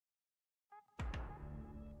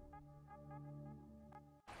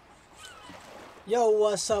Yo,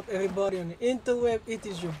 what's up everybody on the interweb? It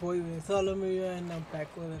is your boy Bartholomew and I'm back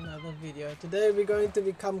with another video. Today we're going to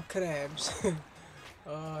become crabs.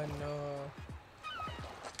 Oh no.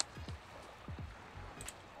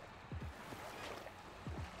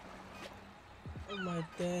 Oh my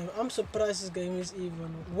damn. I'm surprised this game is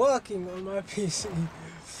even working on my PC.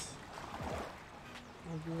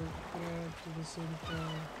 I'll go crab to the center.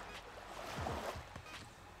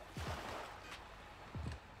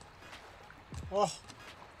 Oh.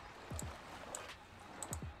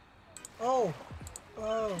 Oh.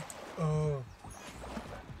 Oh. Oh.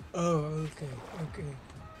 Oh, okay.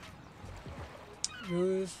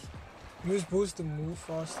 Use use boost to move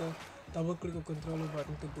faster. Double click on controller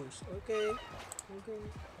button to boost. Okay.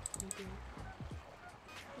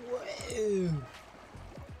 Whoa.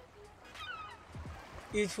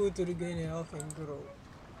 Eat food to regain health and grow.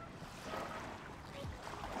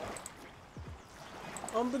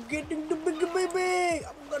 I'm beginning to be a baby.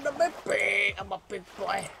 I'm gonna be big. I'm a big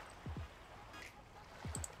boy.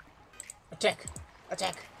 Attack.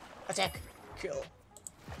 Kill.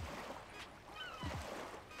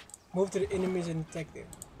 Move to the enemies and attack them.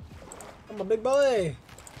 I'm a big boy.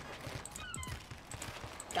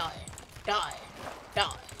 Die.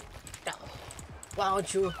 Why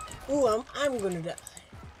don't you? Ooh, I'm gonna die.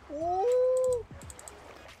 Ooh.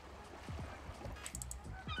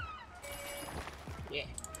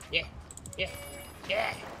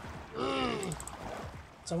 Yeah.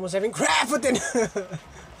 Someone's having crap with it.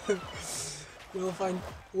 You'll find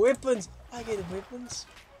weapons. I get weapons.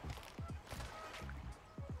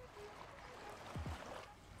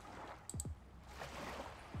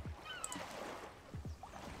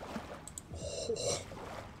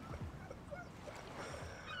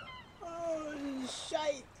 Oh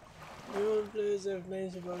shite! New players have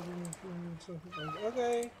mentioned about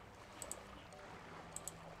okay.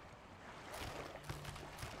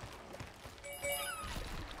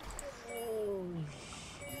 Oh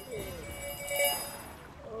shit!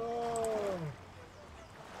 Oh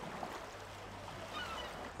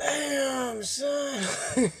damn,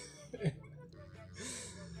 son!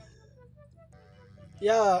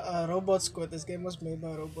 Yeah, Robot Squad. This game was made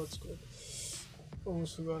by Robot Squad.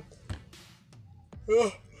 Almost forgot.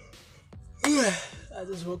 I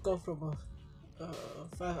just woke up from a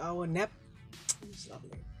 5-hour nap. It's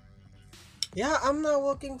lovely. Yeah, I'm not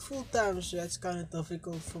working full time, so that's kind of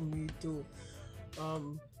difficult for me to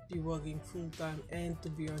be working full time and to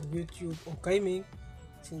be on YouTube or gaming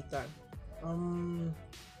full time.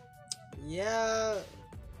 Yeah,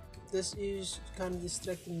 this is kind of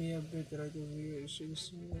distracting me a bit right over here. So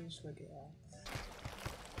it's like yeah.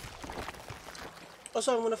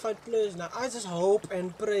 Also, I'm gonna fight players now. I just hope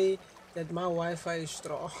and pray that my Wi-Fi is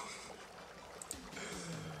strong.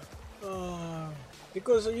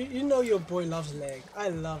 Because you know your boy loves lag. I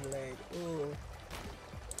love lag. Oh.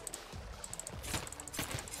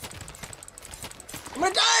 I'm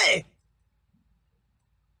gonna die!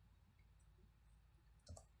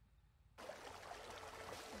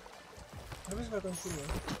 Where is my controller?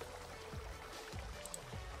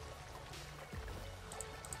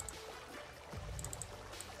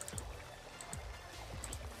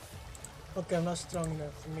 Okay, I'm not strong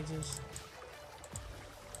enough. Let me just...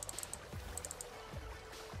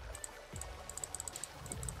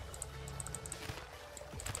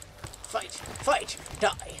 Fight!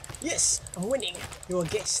 Die! Yes! I'm winning! You're a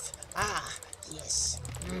guest! Ah! Yes!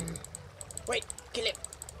 Wait! Kill him!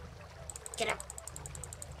 Get him!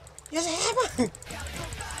 Yes, I have!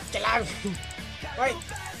 Kill him! Wait!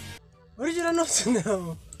 Where did you run off to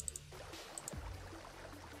now?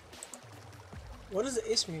 What does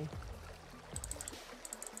the S mean?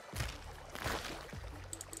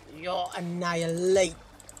 You're annihilate!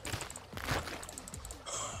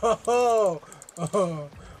 Oh!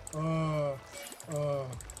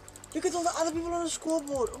 Look at all the other people on the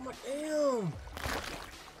scoreboard! Oh my damn!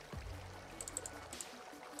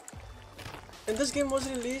 And this game was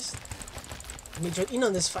released. Let me join in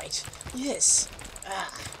on this fight. Yes!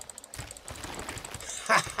 Ah!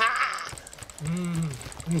 Haha!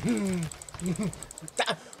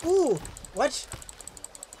 Ooh! What?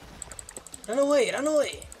 Run away!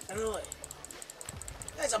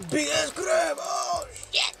 That's a big ass crab! Oh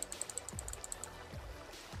shit!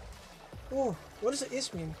 Oh, what does the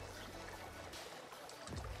S mean?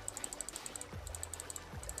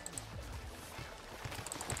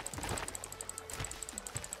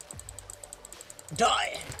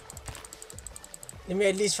 Die! Let me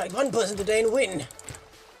at least fight one person today and win!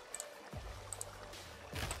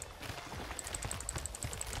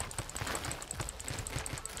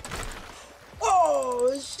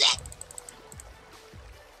 Oh shit!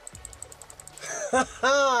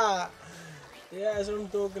 Haha! Yeah, that's what I'm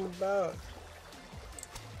talking about.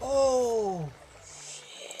 Oh!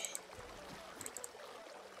 Shit.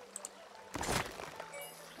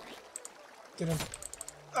 Get him.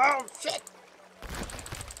 Oh, shit!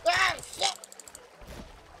 Ah, shit!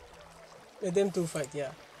 Let them two fight,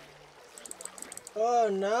 yeah. Oh,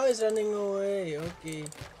 now he's running away. Okay.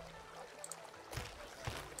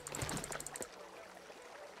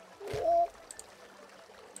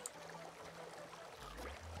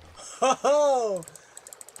 Ho ho!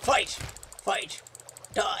 Fight! Fight!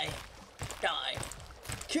 Die! Die!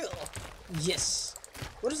 Kill! Yes!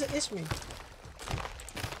 What does the is mean?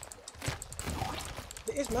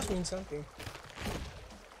 The is must mean something.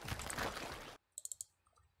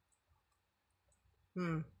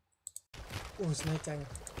 Oh, it's night time.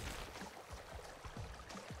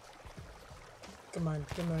 Come on,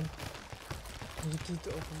 come on. Need a key to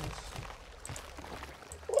open this.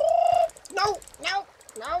 No! No!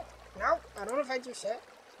 No! No! I don't know if I do that.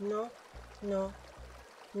 No. No.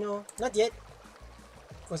 No. Not yet.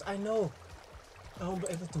 Because I know I won't be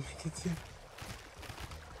able to make it here.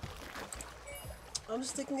 I'm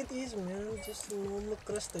just taking it easy, man. Just a normal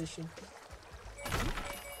crustacean.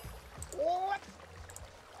 What?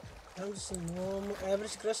 I'm just a normal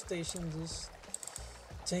average crustacean, just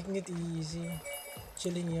taking it easy,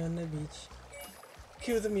 chilling here on the beach.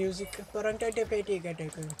 Cue the music.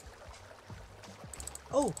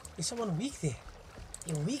 Oh, is someone weak there?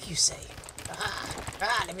 You're weak, you say?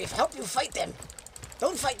 Let me help you fight them.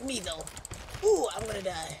 Don't fight me though. Ooh, I'm gonna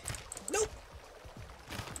die. Nope.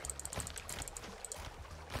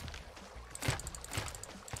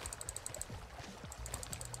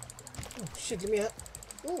 Oh shit, let me help.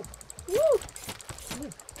 Ooh. Woo! Ooh.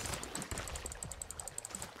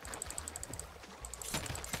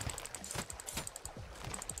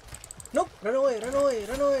 Nope! Run away! Run away!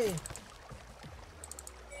 Run away!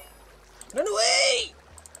 Run away!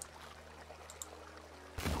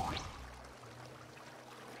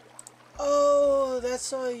 Oh,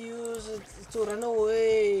 that's how I use it to run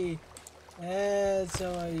away. That's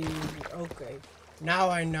how I use it. Okay. Now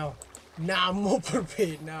I know. Now I'm more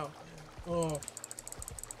prepared now. Oh.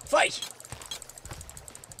 Fight!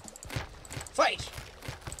 Fight!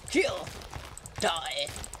 Kill! Die!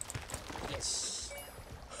 Yes!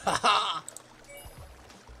 Haha!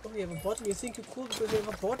 Oh, we have a bottle. You think you're cool because you have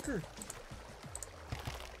a bottle?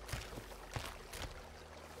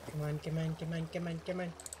 Come on, come on, come on, come on, come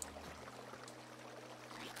on.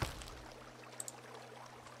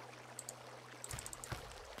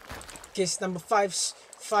 Case number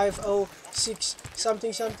 506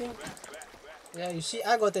 something something. Yeah, you see,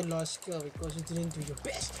 I got a lost skill because you didn't do your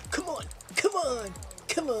best. Come on, come on,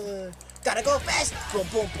 come on. Gotta go fast. Boom,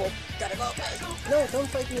 boom, boom. Gotta go fast. No, don't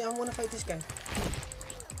fight me. I wanna fight this guy.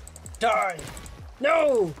 Die.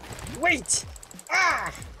 No. Wait.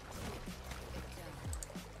 Ah.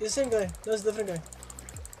 It's the same guy. No, it's a different guy.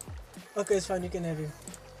 Okay, it's fine. You can have him.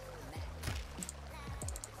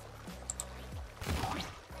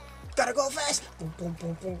 Gotta go fast. Boom, boom,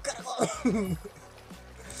 boom, boom. Gotta go.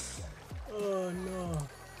 Oh no.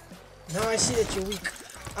 Now I see that you're weak.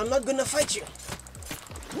 I'm not gonna fight you.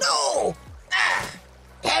 No! Ah!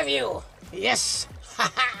 Have you? Yes!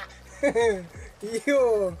 Haha!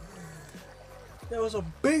 Yo! That was a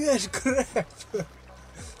big ass crab!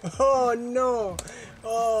 Oh no!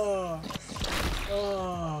 Oh!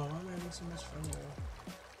 Oh! Why am I having so much fun here?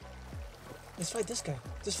 Let's fight this guy.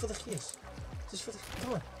 Just for the keys. Just for the.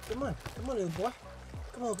 Come on! Come on! Come on, little boy!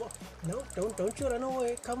 Come on, boy! No! Don't you run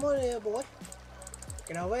away! Come on, little boy!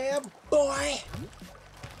 Get away, boy!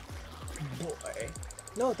 Boy!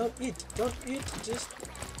 No, don't eat. Don't eat. Just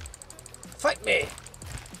fight me.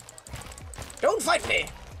 Don't fight me.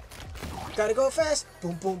 Gotta go fast.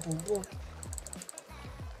 Boom, boom, boom, boom.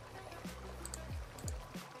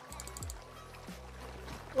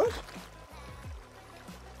 What?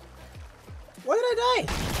 Why did I die?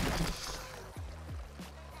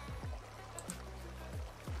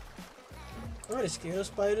 I'm not scared of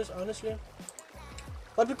spiders, honestly.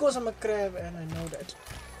 But because I'm a crab and I know that.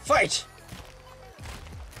 Fight!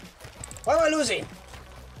 Why am I losing?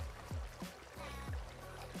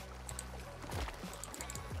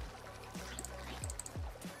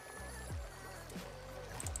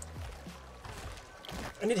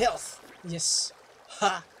 I need health. Yes.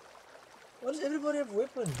 Ha! Why does everybody have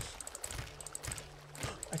weapons?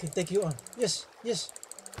 I can take you on. Yes, yes.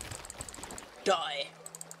 Die.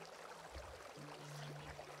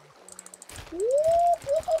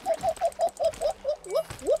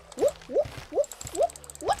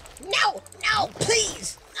 No! No!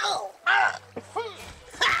 Please! No!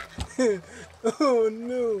 Oh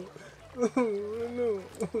no! No.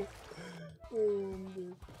 Oh, no.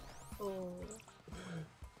 Oh,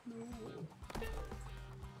 no.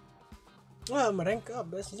 Oh, I'm rank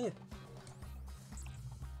up, that's it.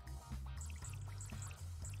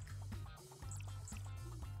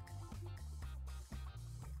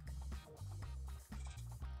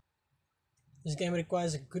 This game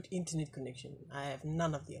requires a good internet connection. I have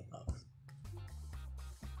none of the above.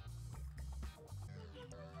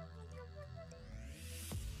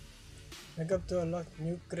 I got to unlock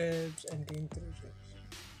new crabs and game treasures.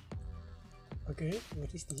 Okay,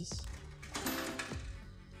 what is this?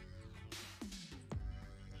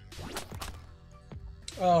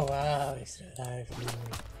 Oh wow, it's alive.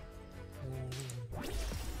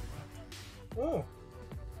 Oh.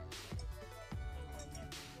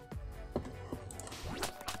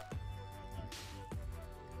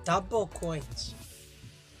 Double coins.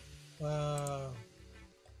 Wow.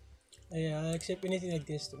 Yeah, I'll accept anything like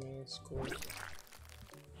this to me. It's cool.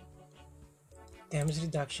 Damage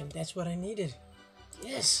reduction. That's what I needed.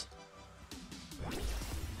 Yes.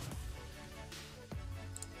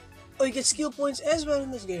 Oh, you get skill points as well in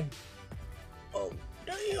this game. Oh,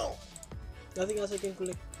 damn. Nothing else I can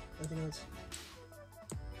collect. Nothing else.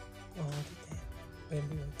 Oh, I did that.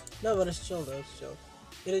 Bamboo. No, but it's chill though. It's chill.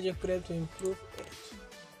 Get your crab to improve it.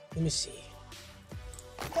 Let me see.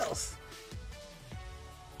 Health.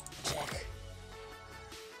 Check.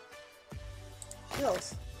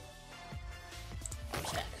 Health.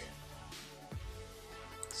 Check.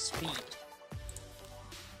 Speed.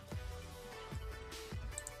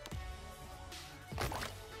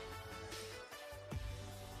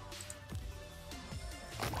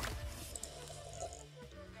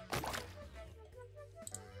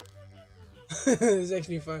 It's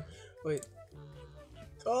actually fun. Wait.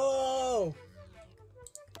 Oh!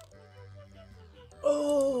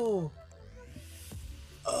 Oh!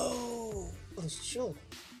 Oh! Let's chill.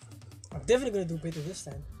 I'm definitely gonna do better this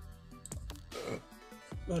time.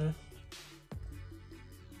 But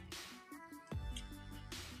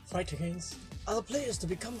fight against other players to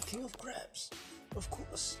become king of crabs. Of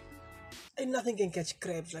course. And nothing can catch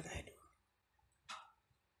crabs like I do.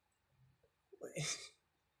 Wait.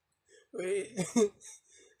 Wait.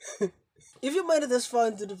 If you made it this far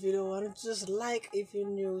into the video, why don't you just like if you're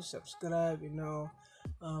new, subscribe,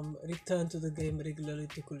 return to the game regularly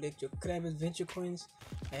to collect your crab adventure coins,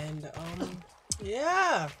 and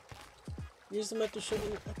yeah, use the map to show.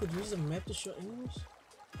 I could use the map to show enemies.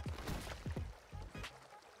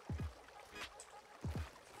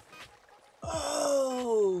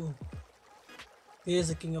 Oh, here's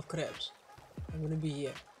the king of crabs. I'm gonna be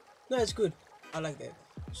here. No, it's good. I like that.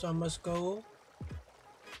 So I must go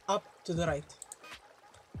up to the right.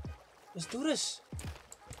 Let's do this.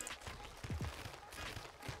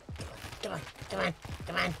 Come on, come on,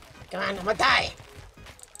 come on, come on, I'm gonna die.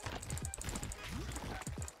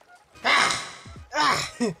 Ah!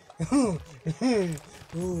 Ah!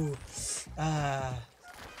 Ooh. Ah.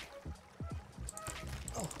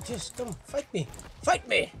 Oh, just come, fight me. Fight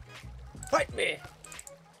me. Fight me.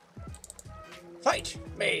 Fight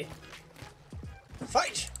me.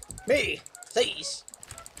 Fight me, please.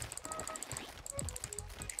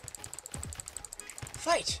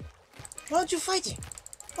 Fight! Why aren't you fighting?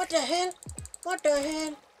 What the hell? What the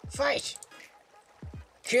hell? Fight!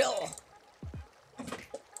 Kill!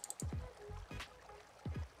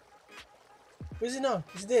 Where's he now?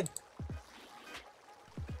 He's dead.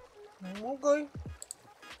 Okay.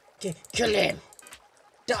 Okay, kill him!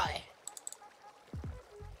 Die!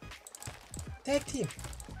 Tag team!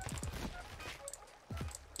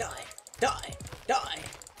 Die! Die! Die!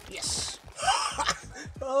 Yes!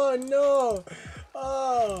 Oh no!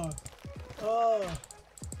 Oh! Oh!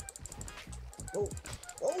 Oh!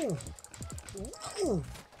 Oh! Oh!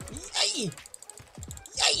 Yay!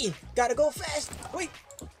 Yay! Gotta go fast! Wait!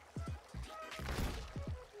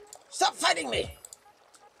 Stop fighting me!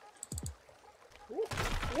 Woo!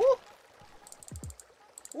 Woo!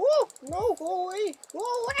 Woo! No! Go away! Go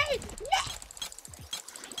away! No!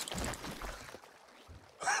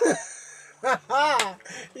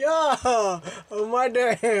 Yo! Oh my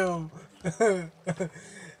damn!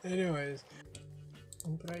 Anyways,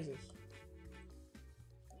 prizes.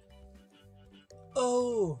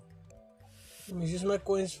 Oh, let me use my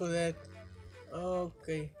coins for that.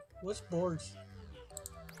 Okay, what's boards?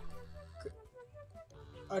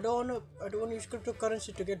 I don't wanna use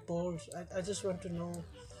cryptocurrency to get boards. I just want to know.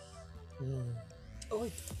 Oh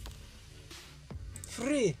wait,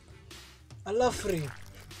 free. I love free.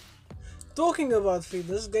 Talking about free,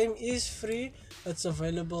 this game is free. It's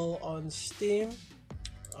available on Steam.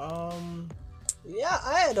 Yeah,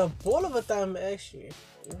 I had a ball of a time actually.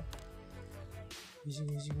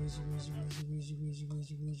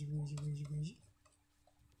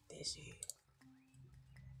 Dizzy.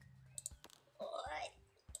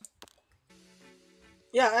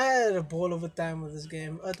 Yeah, I had a ball of a time with this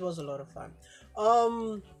game. It was a lot of fun.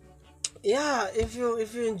 Um, yeah, if you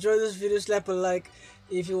enjoy this video, slap a like.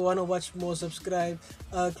 If you want to watch more, subscribe.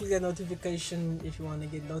 Click that notification if you want to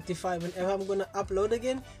get notified whenever I'm gonna upload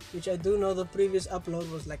again, which I do know the previous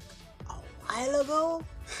upload was like a while ago.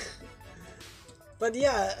 But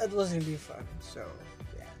yeah, it was really fun. So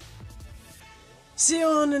yeah, see you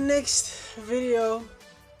on the next video.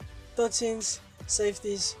 Tot ziens,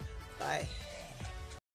 safeties, bye.